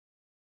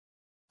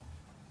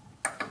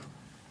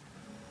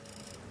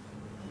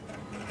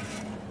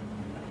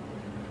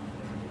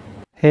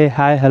Hey,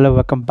 hi, hello,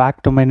 welcome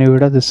back to my new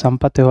video. This is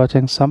Sampath. You're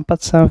watching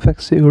Sampath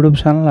 7X YouTube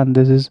channel, and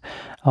this is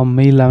a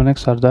Mi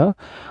 11X or the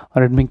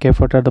Redmi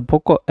K40 or the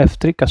Poco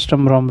F3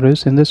 custom ROM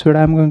reviews. In this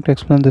video, I'm going to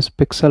explain this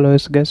Pixel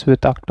OS, guys,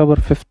 with October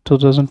 5th,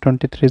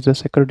 2023 is the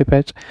security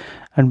patch,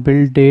 and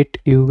build date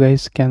you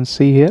guys can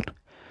see here.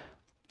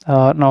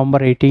 November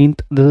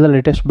 18th. This is the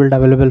latest build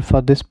available for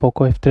this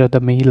Poco F3 or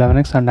the Mi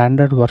 11X, and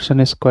Android version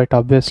is quite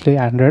obviously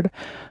Android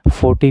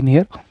 14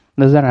 here.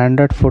 This is an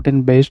Android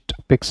 14 based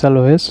Pixel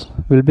OS.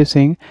 We'll be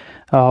seeing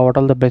what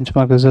all the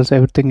benchmark results,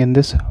 everything in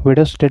this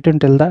video. Stay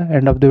tuned till the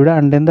end of the video,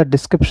 and in the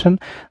description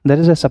there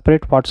is a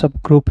separate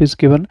WhatsApp group is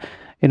given.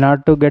 In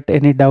order to get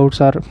any doubts,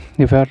 or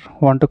if you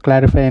want to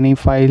clarify any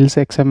files,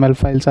 XML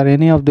files or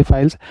any of the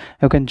files,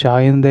 you can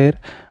join there.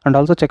 And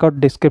also check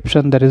out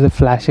description, there is a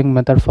flashing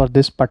method for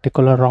this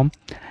particular ROM.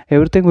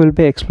 Everything will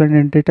be explained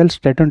in detail.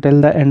 Stay tuned till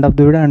the end of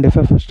the video, and if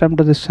you're first time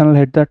to this channel,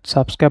 hit that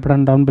subscribe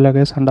button down below,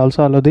 guys, and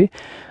also allow the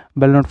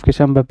bell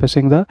notification by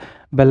pressing the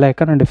bell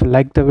icon. And if you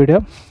like the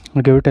video,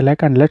 give it a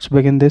like, and let's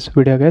begin this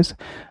video, guys.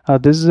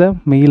 This is a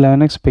Mi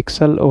 11X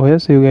Pixel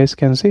OS. You guys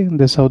can see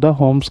this is how the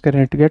home screen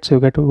it gets. You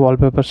get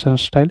wallpaper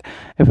style.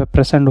 If I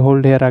press and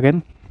hold here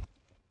again,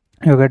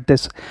 you get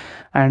this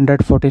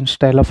Android 14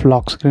 style of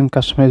lock screen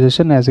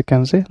customization. As you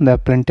can see, there are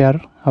plenty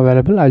are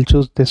available. I'll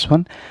choose this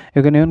one.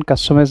 You can even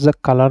customize the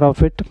color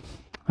of it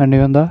and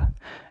even the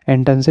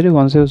intensity.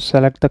 Once you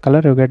select the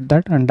color, you get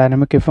that. And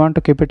dynamic, if you want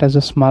to keep it as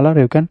a smaller,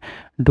 you can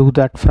do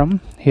that from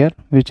here,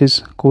 which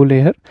is cool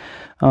here.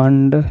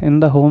 And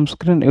in the home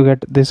screen, you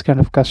get this kind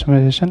of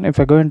customization. If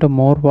I go into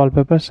more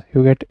wallpapers,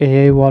 you get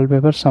AI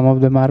wallpapers. Some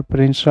of them are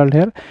pre-installed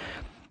here.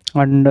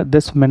 And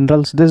this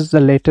minerals, this is the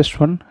latest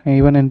one.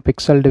 Even in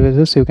Pixel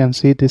devices, you can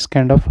see this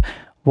kind of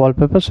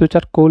wallpapers, which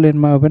are cool in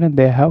my opinion.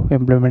 They have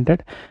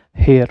implemented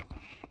here.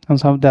 And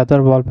some of the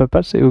other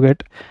wallpapers you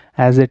get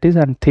as it is,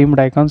 and themed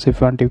icons,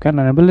 if you want, you can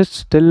enable. It's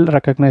still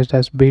recognized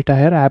as beta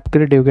here. App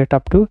grid, you get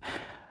up to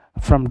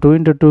from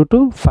 2x2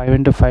 to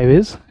 5x5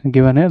 is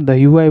given here.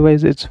 The UI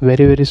wise, it's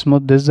very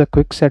smooth. This is the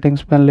quick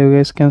settings panel. You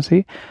guys can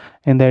see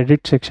in the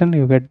edit section,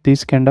 you get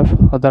these kind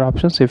of other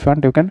options. If you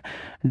want, you can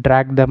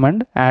drag them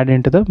and add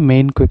into the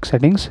main quick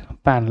settings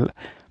panel.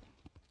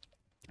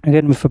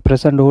 Again, if you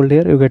press and hold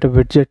here, you get a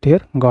widget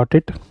here. Got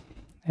it,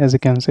 as you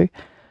can see.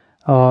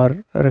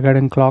 Or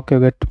regarding clock,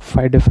 you get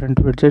 5 different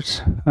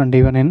widgets, and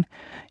even in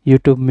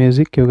YouTube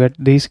music, you get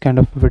these kind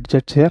of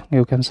widgets here.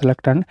 You can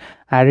select and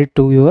add it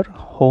to your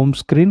home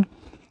screen.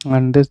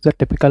 And this is the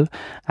typical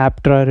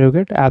app drawer. You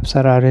get apps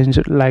are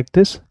arranged like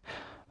this.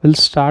 We'll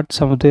start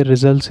some of the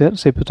results here.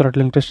 CPU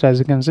throttling test, as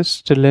you can see,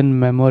 still in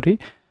memory.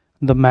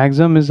 The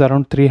maximum is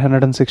around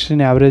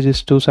 316, average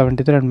is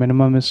 273, and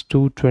minimum is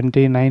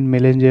 229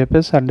 million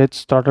GPS, and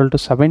it's throttled to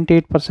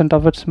 78%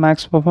 of its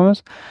max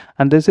performance.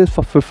 And this is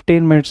for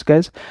 15 minutes,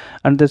 guys.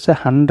 And this is a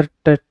 100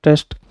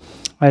 test.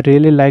 I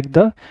really like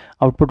the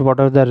output,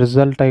 whatever the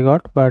result I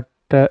got, but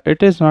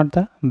it is not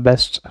the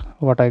best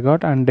what I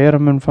got. And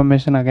DRM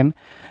information, again,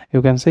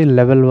 you can see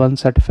level 1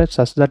 certified,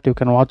 such that you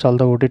can watch all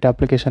the OTT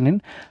application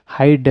in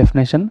high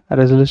definition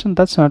resolution.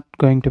 That's not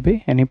going to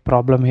be any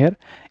problem here.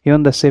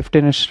 Even the safety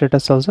net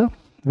status also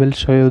will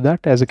show you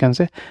that. As you can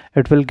see,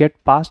 it will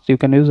get passed. You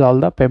can use all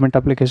the payment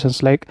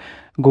applications like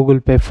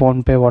Google Pay,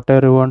 Phone Pay,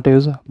 whatever you want to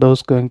use,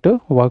 those going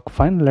to work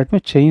fine. Let me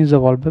change the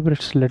wallpaper.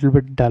 It's a little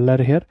bit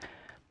duller here.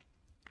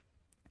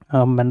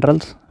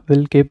 Minerals,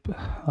 will keep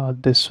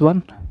this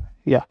one.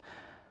 Yeah,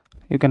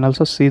 you can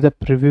also see the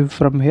preview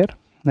from here.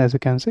 As you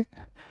can see,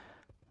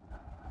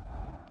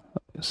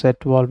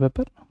 set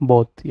wallpaper,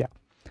 both. Yeah,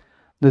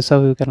 this is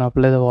how you can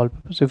apply the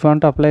wallpapers. If you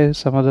want to apply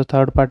some of the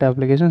third-party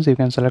applications, you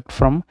can select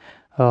from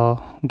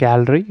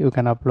gallery. You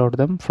can upload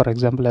them. For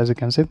example, as you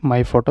can see,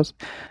 my photos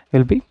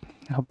will be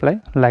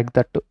apply like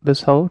that too. This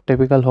is how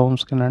typical home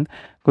screen and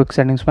quick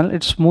settings panel.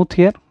 It's smooth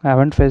here. I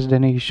haven't faced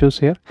any issues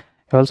here.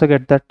 You also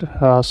get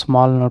that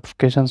small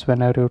notifications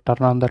whenever you turn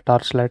on the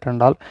torchlight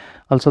and all.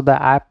 Also,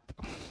 the app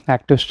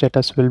active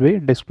status will be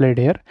displayed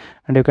here,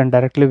 and you can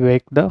directly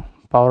wake the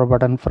power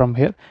button from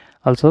here.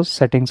 Also,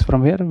 settings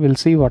from here. We'll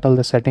see what all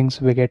the settings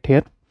we get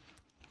here.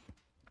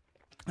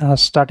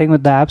 Starting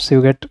with the apps,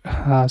 you get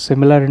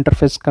similar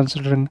interface,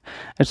 considering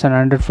it's an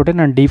Android 14,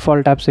 and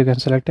default apps you can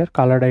select here,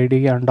 caller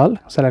ID and all.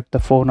 Select the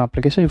phone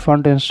application. If you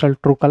want to install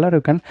Truecaller, you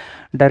can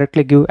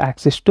directly give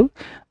access to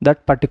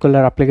that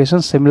particular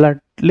application.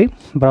 Similarly,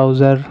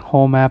 browser,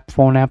 home app,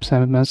 phone apps,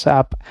 SMS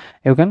app,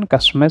 you can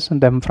customize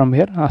them from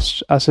here.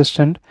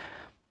 Assistant,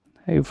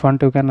 if you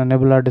want, you can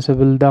enable or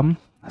disable them.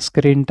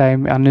 Screen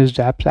time, unused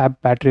apps, app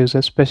battery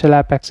usage, special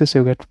app access,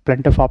 you get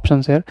plenty of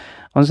options here.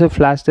 Once you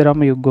flash the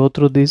ROM, you go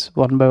through these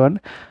one by one.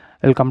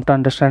 You'll come to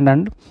understand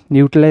and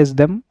utilize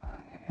them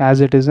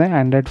as it is an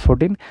Android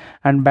 14.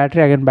 And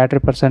battery, again, battery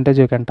percentage,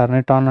 you can turn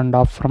it on and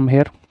off from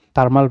here.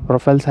 Thermal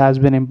profiles has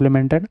been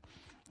implemented.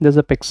 There's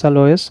a Pixel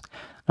OS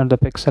and the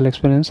Pixel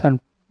experience, and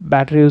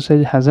battery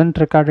usage hasn't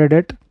recorded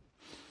it.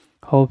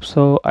 Hope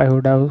so, I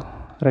would have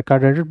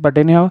recorded it, but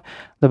anyhow,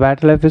 the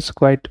battery life is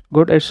quite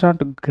good. It's not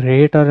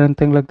great or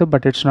anything like that,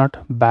 but it's not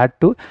bad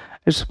too.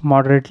 It's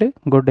moderately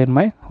good in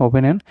my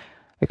opinion.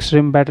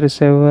 Extreme battery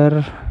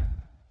saver,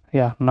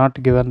 yeah,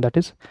 not given.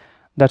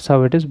 That's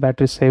how it is.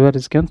 Battery saver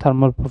is given.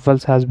 Thermal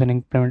profiles has been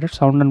implemented.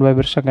 Sound and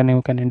vibration, again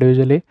you can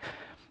individually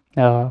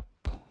uh,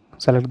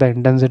 select the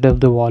intensity of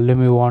the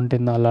volume you want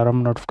in the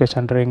alarm,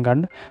 notification, ring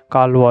and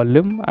call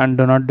volume, and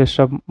do not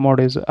disturb mode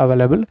is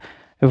available.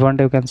 If you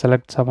want, you can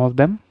select some of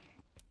them.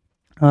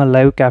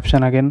 Live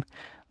caption, again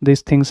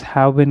these things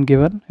have been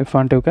given. If you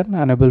want, you can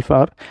enable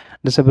for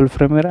disable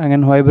firmware.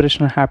 Again,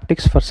 vibration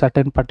haptics for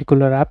certain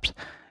particular apps,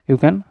 you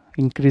can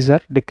increase or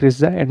decrease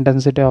the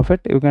intensity of it.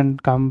 You can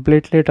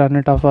completely turn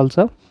it off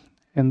also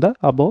in the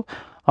above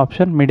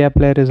option. Media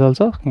player is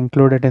also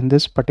included in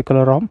this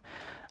particular ROM.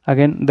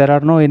 Again, there are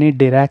no any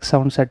direct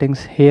sound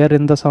settings here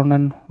in the sound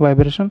and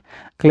vibration.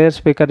 Clear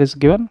speaker is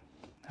given.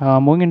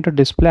 Moving into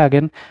display,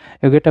 again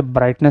you get a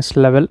brightness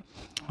level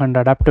and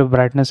adaptive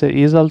brightness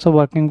is also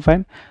working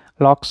fine.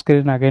 Lock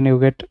screen, again you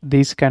get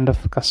these kind of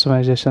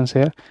customizations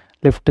here.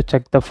 Lift to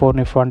check the phone,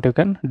 if you want you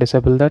can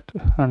disable that.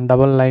 And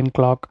double line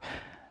clock,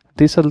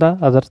 these are the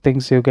other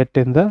things you get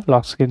in the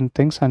lock screen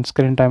things. And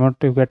screen timeout,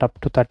 you get up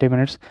to 30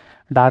 minutes.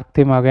 Dark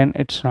theme, again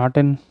it's not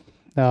in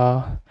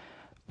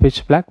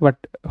pitch black, but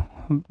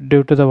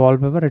due to the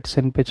wallpaper it's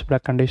in pitch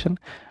black condition.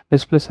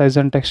 Display size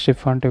and text, if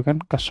you want you can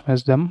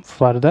customize them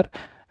further.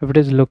 If it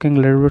is looking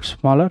a little bit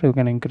smaller, you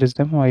can increase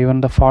them, or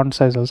even the font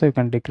size also you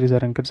can decrease or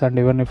increase. And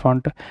even if you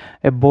want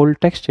a bold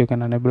text, you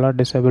can enable or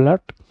disable it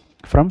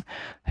from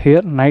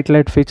here. Night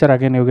light feature,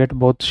 again you get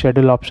both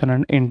schedule option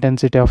and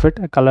intensity of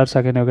it. Colors,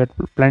 again you get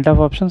plenty of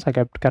options. I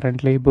kept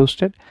currently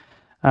boosted.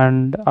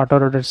 And auto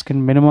rotate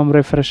screen, minimum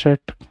refresh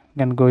rate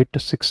can go it to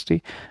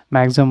 60,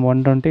 maximum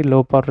 120,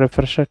 low power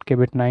refresh rate keep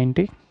it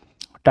 90.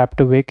 Tap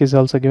to wake is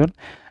also given.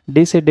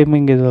 DC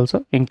dimming is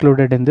also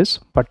included in this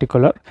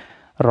particular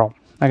ROM.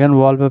 Again,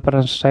 wallpaper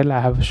and style, I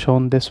have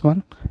shown this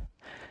one.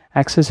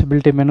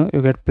 Accessibility menu,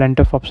 you get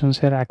plenty of options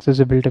here.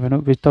 Accessibility menu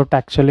without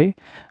actually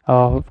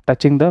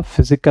touching the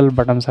physical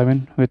buttons, I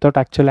mean without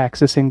actually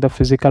accessing the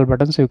physical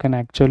buttons, you can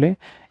actually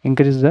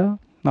increase the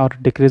or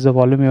decrease the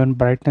volume. Even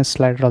brightness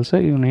slider also,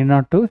 you need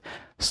not to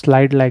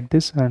slide like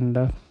this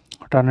and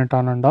turn it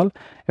on and all.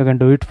 You can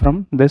do it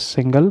from this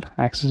single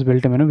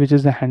accessibility menu, which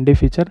is a handy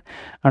feature.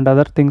 And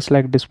other things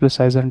like display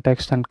size and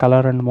text and color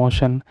and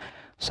motion,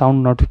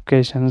 sound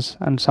notifications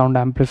and sound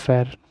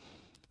amplifier,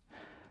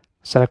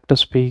 select to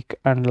speak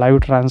and live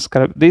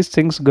transcribe, these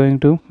things going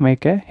to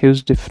make a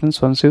huge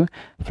difference once you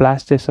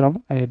flash this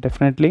ROM. I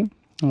definitely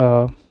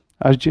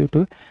urge you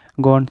to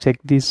go and check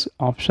these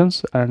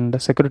options.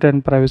 And security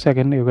and privacy,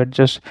 again you get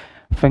just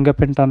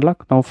fingerprint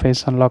unlock, no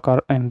face unlock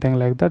or anything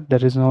like that.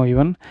 There is no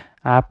even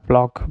app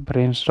lock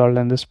pre-installed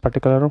in this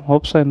particular ROM.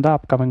 Hope so in the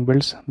upcoming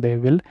builds they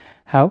will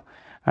have.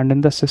 And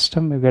in the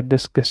system you get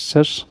this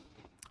gestures.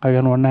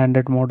 Again,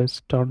 one-handed mode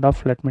is turned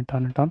off. Let me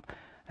turn it on.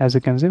 As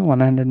you can see,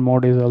 one-handed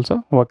mode is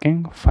also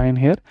working fine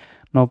here,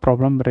 no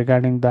problem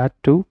regarding that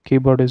too.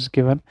 Keyboard is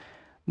given.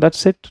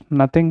 That's it,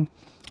 nothing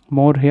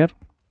more here.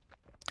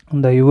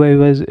 The UI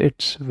wise,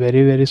 it's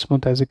very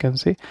smooth. As you can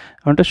see, I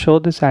want to show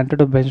this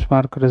Antutu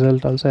benchmark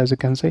result also. As you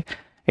can see,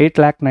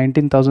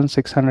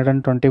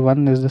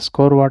 8,19,621 is the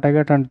score what I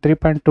get, and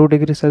 3.2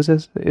 degrees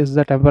Celsius is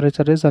the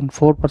temperature is, and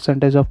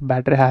 4% of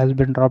battery has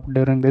been dropped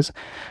during this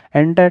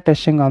entire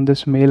testing on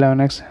this Mi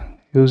 11X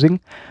using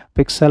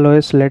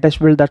PixelOS latest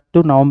build, that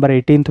to November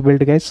 18th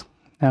build, guys.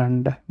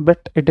 And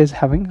but it is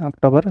having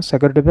October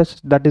security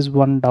patch. That is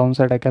one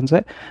downside I can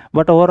say,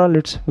 but overall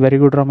it's very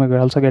good ROM. You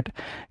will also get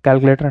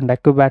calculator and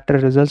active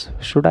battery results.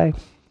 Should I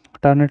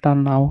turn it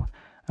on now?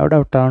 I would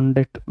have turned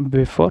it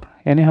before.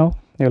 Anyhow,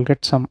 you'll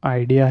get some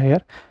idea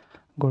here.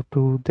 Go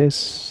to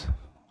this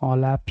all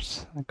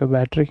apps, active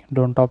battery,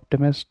 don't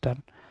optimize,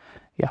 done.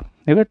 Yeah,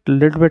 you get a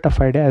little bit of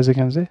idea. As you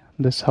can see,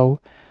 this how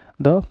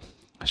the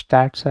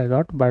stats I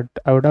got, but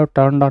I would have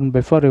turned on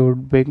before. You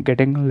would be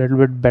getting a little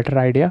bit better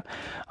idea.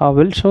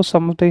 We'll show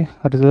some of the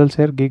results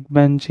here.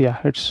 Geekbench, yeah,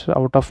 it's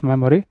out of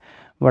memory,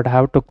 but I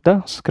have took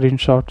the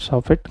screenshots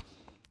of it.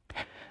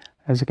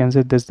 As you can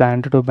see, this is the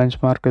Antutu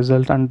benchmark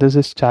result, and this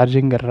is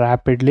charging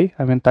rapidly.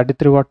 I mean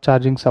 33 watt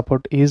charging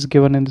support is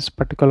given in this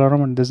particular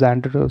ROM. And this is the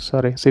Antutu,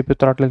 sorry, CPU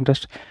throttling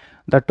test,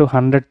 that to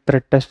 100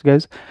 thread test,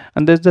 guys.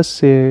 And this is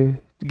the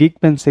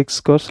Geekbench 6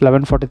 scores,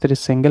 1143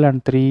 single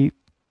and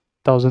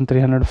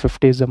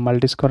 3,350 is the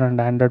multi-score.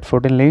 And Android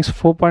 14 links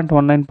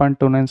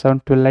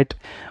 4.19.297 Twilight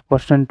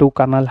version 2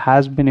 kernel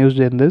has been used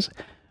in this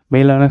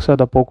Mi 11X or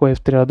the Poco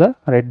F3 or the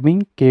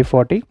Redmi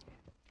K40.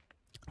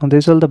 And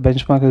these are the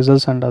benchmark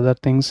results and other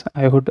things.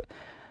 I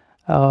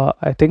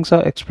think so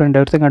explained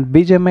everything. And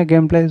BGMI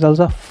gameplay is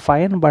also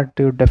fine, but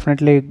you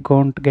definitely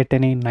don't get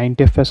any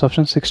 90 fps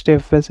option. 60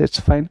 fps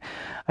it's fine.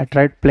 I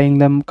tried playing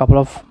them couple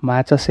of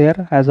matches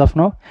here as of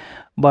now,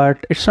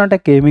 but it's not a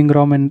gaming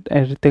ROM and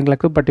everything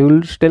like that, but you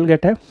will still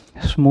get a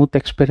smooth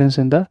experience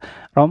in the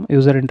ROM.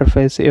 User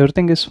interface,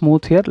 everything is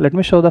smooth here. Let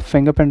me show the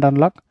fingerprint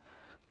unlock.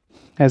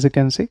 As you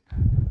can see,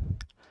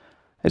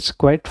 it's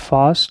quite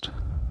fast.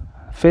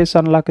 Face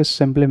unlock is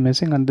simply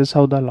missing, and this is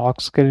how the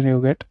lock screen you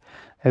get.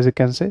 As you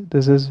can see,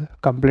 this is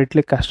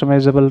completely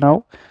customizable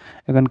now.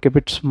 You can keep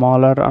it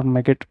smaller and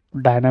make it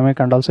dynamic,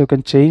 and also you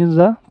can change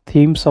the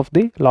themes of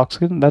the lock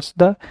screen. That's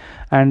the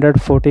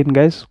Android 14,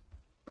 guys.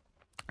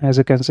 As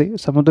you can see,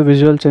 some of the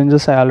visual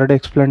changes I already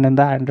explained in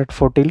the Android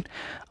 14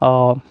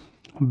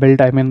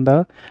 build, I mean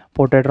the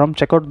ported ROM.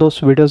 Check out those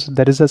videos.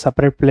 There is a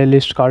separate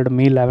playlist called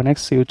Mi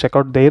 11X. You check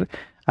out there.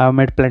 I've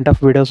made plenty of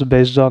videos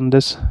based on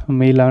this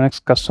Mi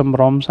 11X custom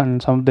ROMs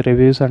and some of the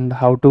reviews and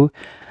how to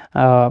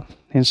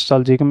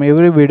install Gcam.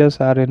 Every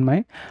videos are in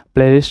my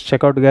playlist.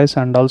 Check out, guys.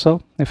 And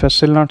also, if you're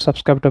still not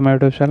subscribed to my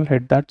YouTube channel,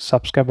 hit that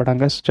subscribe button,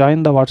 guys.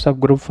 Join the WhatsApp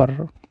group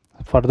for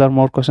further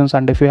more questions,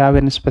 and if you have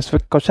any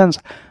specific questions,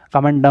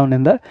 comment down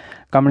in the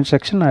comment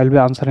section. I will be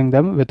answering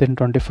them within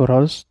 24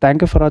 hours.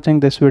 Thank you for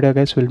watching this video,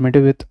 guys. We'll meet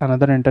you with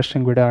another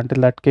interesting video.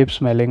 Until that, keep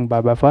smiling.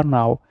 Bye bye for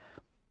now.